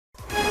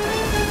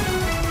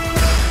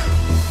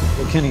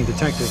Kinney,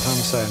 detective,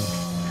 homicide.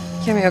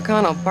 Kimmy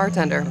O'Connell,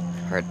 bartender,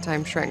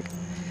 part-time shrink.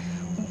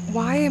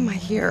 Why am I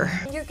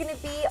here? You're gonna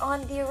be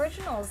on the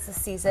originals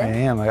this season. I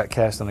am. I got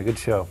cast on a good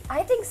show.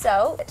 I think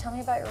so. Tell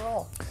me about your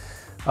role.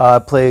 I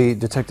play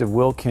Detective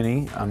Will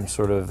Kinney. I'm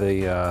sort of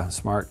a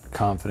smart,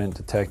 confident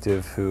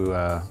detective who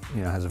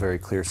has a very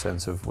clear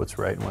sense of what's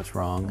right and what's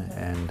wrong,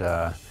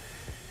 and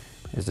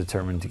is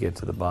determined to get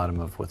to the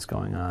bottom of what's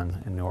going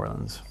on in New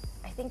Orleans.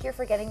 I think you're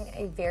forgetting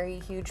a very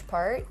huge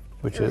part.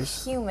 Which you're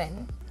is?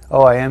 Human.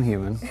 Oh, I am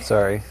human.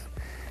 Sorry.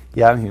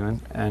 Yeah, I'm human,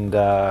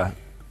 and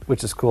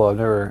which is cool.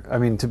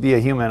 To be a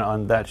human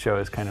on that show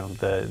is kind of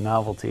the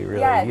novelty, really.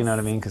 Yes. You know what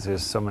I mean? Because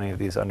there's so many of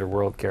these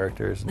underworld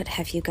characters. What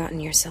have you gotten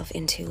yourself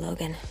into,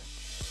 Logan?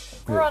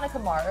 Veronica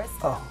Mars.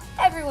 Oh.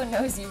 Everyone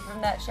knows you from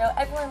that show.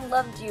 Everyone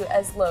loved you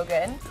as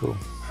Logan. Cool.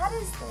 How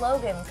does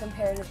Logan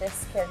compare to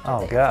this character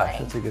Oh that you're gosh,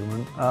 playing? that's a good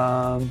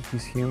one.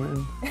 He's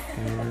human,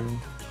 and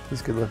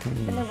he's good looking.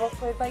 And they're both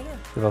played by you.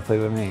 They both play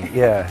with me.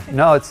 Yeah.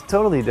 No, it's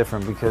totally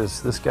different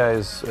because this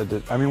guy's.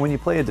 When you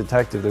play a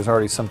detective, there's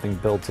already something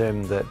built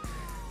in that,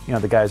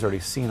 the guy's already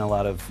seen a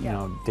lot of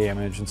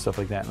damage and stuff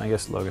like that. And I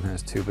guess Logan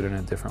has too, but in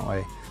a different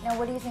way. Now,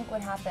 what do you think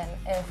would happen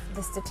if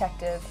this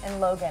detective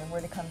and Logan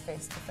were to come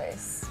face to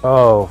face?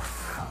 Oh,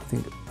 I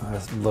think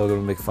Logan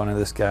would make fun of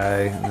this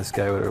guy, and this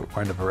guy would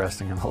wind up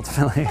arresting him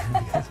ultimately.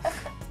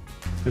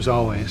 There's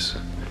always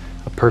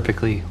a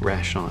perfectly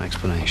rational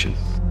explanation.